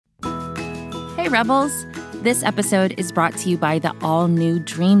Hey, Rebels! This episode is brought to you by the all-new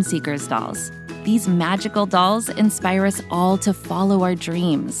Dream Seekers dolls. These magical dolls inspire us all to follow our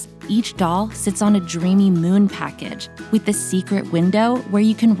dreams. Each doll sits on a dreamy moon package with a secret window where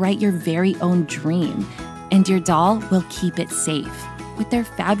you can write your very own dream, and your doll will keep it safe. With their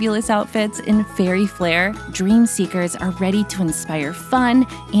fabulous outfits in fairy flair, Dream Seekers are ready to inspire fun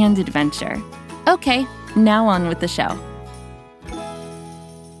and adventure. Okay, now on with the show.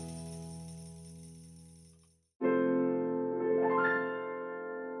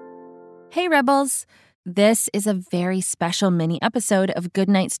 Hey, Rebels! This is a very special mini episode of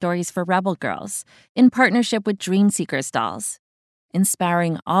Goodnight Stories for Rebel Girls in partnership with Dream Seekers dolls,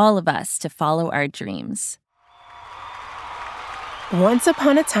 inspiring all of us to follow our dreams. Once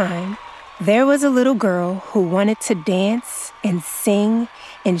upon a time, there was a little girl who wanted to dance and sing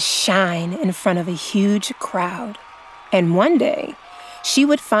and shine in front of a huge crowd. And one day, she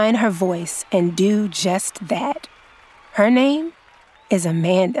would find her voice and do just that. Her name is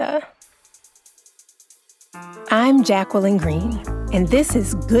Amanda. I'm Jaqueline Green, and this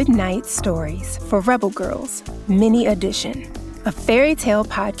is Goodnight Stories for Rebel Girls, Mini Edition, a fairy tale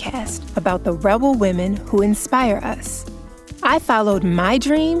podcast about the rebel women who inspire us. I followed my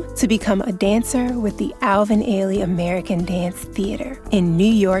dream to become a dancer with the Alvin Ailey American Dance Theater in New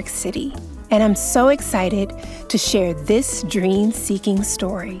York City, and I'm so excited to share this dream-seeking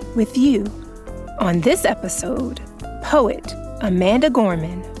story with you. On this episode, poet Amanda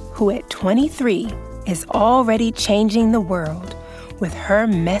Gorman, who at 23 is already changing the world with her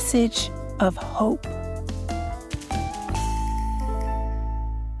message of hope.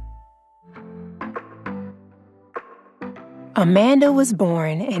 Amanda was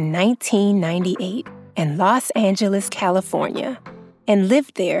born in 1998 in Los Angeles, California, and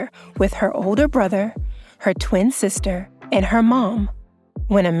lived there with her older brother, her twin sister, and her mom.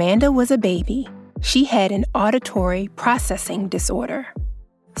 When Amanda was a baby, she had an auditory processing disorder.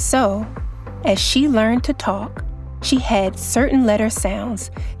 So, as she learned to talk, she had certain letter sounds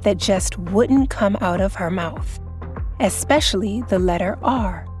that just wouldn't come out of her mouth, especially the letter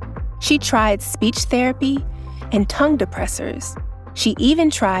R. She tried speech therapy and tongue depressors. She even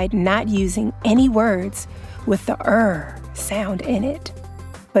tried not using any words with the sound in it.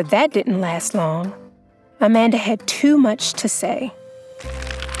 But that didn't last long. Amanda had too much to say.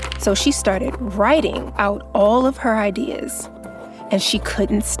 So she started writing out all of her ideas, and she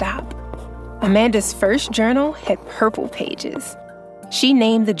couldn't stop. Amanda's first journal had purple pages. She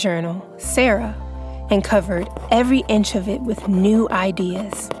named the journal Sarah and covered every inch of it with new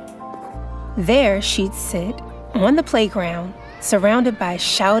ideas. There she'd sit on the playground, surrounded by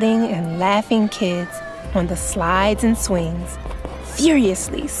shouting and laughing kids on the slides and swings,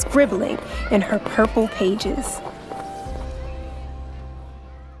 furiously scribbling in her purple pages.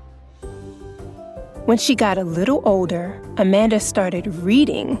 When she got a little older, Amanda started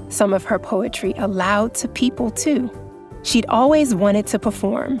reading some of her poetry aloud to people, too. She'd always wanted to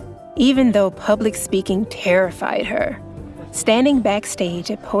perform, even though public speaking terrified her. Standing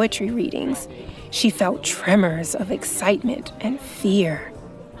backstage at poetry readings, she felt tremors of excitement and fear.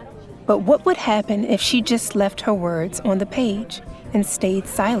 But what would happen if she just left her words on the page and stayed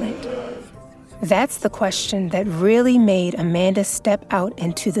silent? That's the question that really made Amanda step out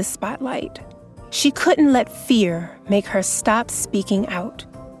into the spotlight. She couldn't let fear make her stop speaking out.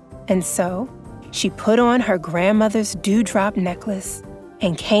 And so, she put on her grandmother's dewdrop necklace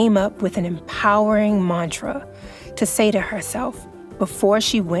and came up with an empowering mantra to say to herself before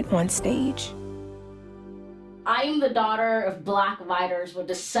she went on stage. I am the daughter of black fighters, who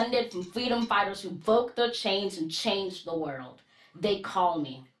descended from freedom fighters who broke their chains and changed the world. They call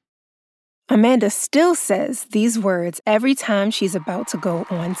me. Amanda still says these words every time she's about to go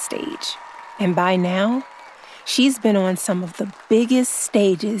on stage. And by now, she's been on some of the biggest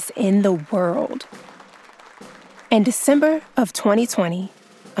stages in the world. In December of 2020,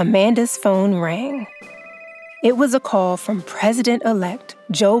 Amanda's phone rang. It was a call from President-elect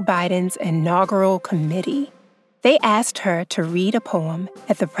Joe Biden's inaugural committee. They asked her to read a poem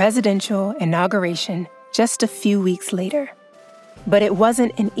at the presidential inauguration just a few weeks later. But it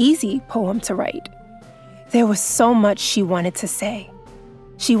wasn't an easy poem to write. There was so much she wanted to say.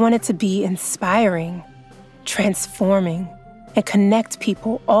 She wanted to be inspiring, transforming, and connect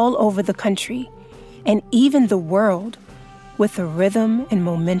people all over the country, and even the world, with the rhythm and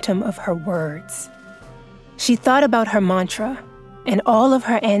momentum of her words. She thought about her mantra and all of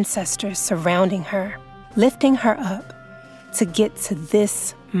her ancestors surrounding her, lifting her up to get to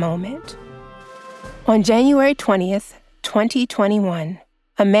this moment. On January 20th, 2021,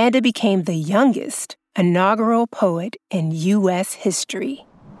 Amanda became the youngest inaugural poet in U.S. history.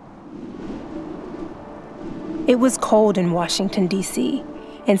 It was cold in Washington, D.C.,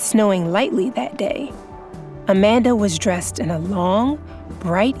 and snowing lightly that day. Amanda was dressed in a long,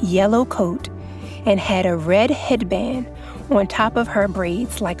 bright yellow coat and had a red headband on top of her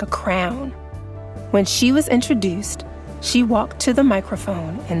braids like a crown. When she was introduced, she walked to the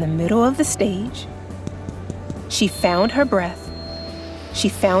microphone in the middle of the stage. She found her breath. She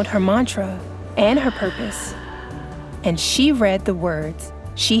found her mantra and her purpose. And she read the words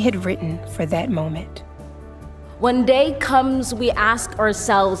she had written for that moment. When day comes, we ask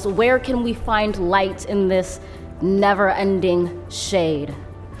ourselves, where can we find light in this never-ending shade?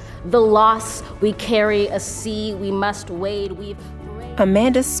 The loss we carry, a sea we must wade.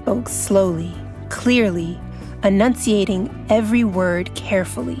 Amanda spoke slowly, clearly, enunciating every word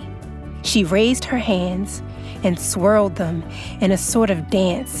carefully. She raised her hands and swirled them in a sort of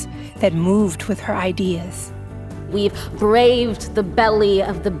dance that moved with her ideas. We've braved the belly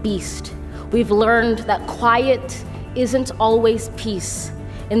of the beast. We've learned that quiet isn't always peace,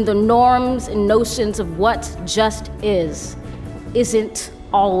 and the norms and notions of what just isn't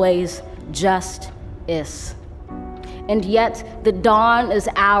always just is. And yet the dawn is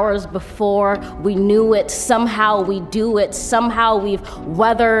hours before we knew it. Somehow we do it. Somehow we've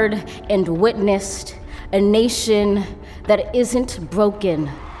weathered and witnessed a nation that isn't broken.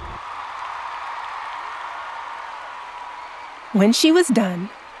 When she was done,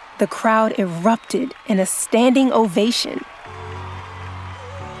 the crowd erupted in a standing ovation.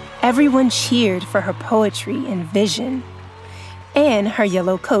 Everyone cheered for her poetry and vision, and her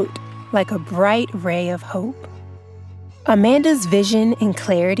yellow coat like a bright ray of hope. Amanda's vision and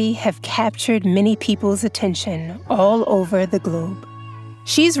clarity have captured many people's attention all over the globe.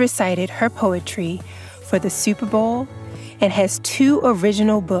 She's recited her poetry for the Super Bowl and has 2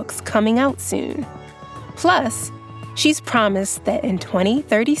 original books coming out soon. Plus, she's promised that in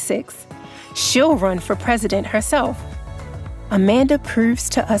 2036, she'll run for president herself. Amanda proves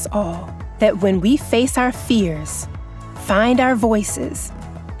to us all that when we face our fears, find our voices,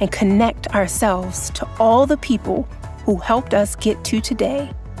 and connect ourselves to all the people who helped us get to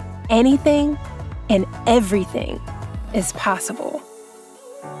today, anything and everything is possible.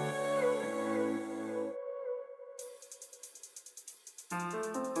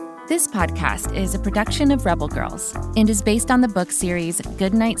 This podcast is a production of Rebel Girls and is based on the book series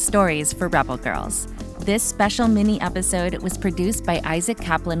Goodnight Stories for Rebel Girls. This special mini episode was produced by Isaac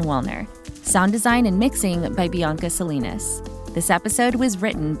Kaplan-Willner. Sound design and mixing by Bianca Salinas. This episode was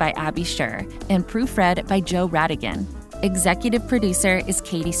written by Abby Scher and proofread by Joe Radigan. Executive producer is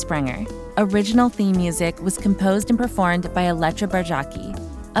Katie Sprenger. Original theme music was composed and performed by Elettra Barjaki.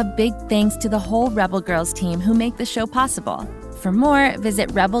 A big thanks to the whole Rebel Girls team who make the show possible. For more, visit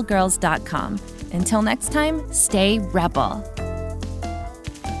rebelgirls.com. Until next time, stay rebel.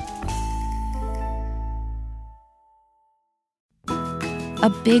 A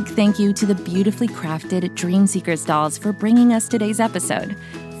big thank you to the beautifully crafted Dream Seekers dolls for bringing us today's episode.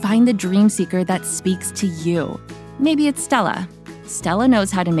 Find the dream seeker that speaks to you. Maybe it's Stella. Stella knows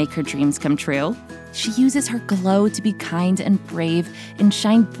how to make her dreams come true. She uses her glow to be kind and brave and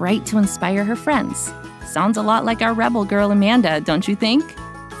shine bright to inspire her friends. Sounds a lot like our rebel girl Amanda, don't you think?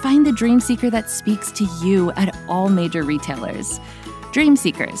 Find the dream seeker that speaks to you at all major retailers. Dream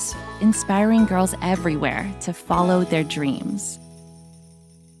Seekers, inspiring girls everywhere to follow their dreams.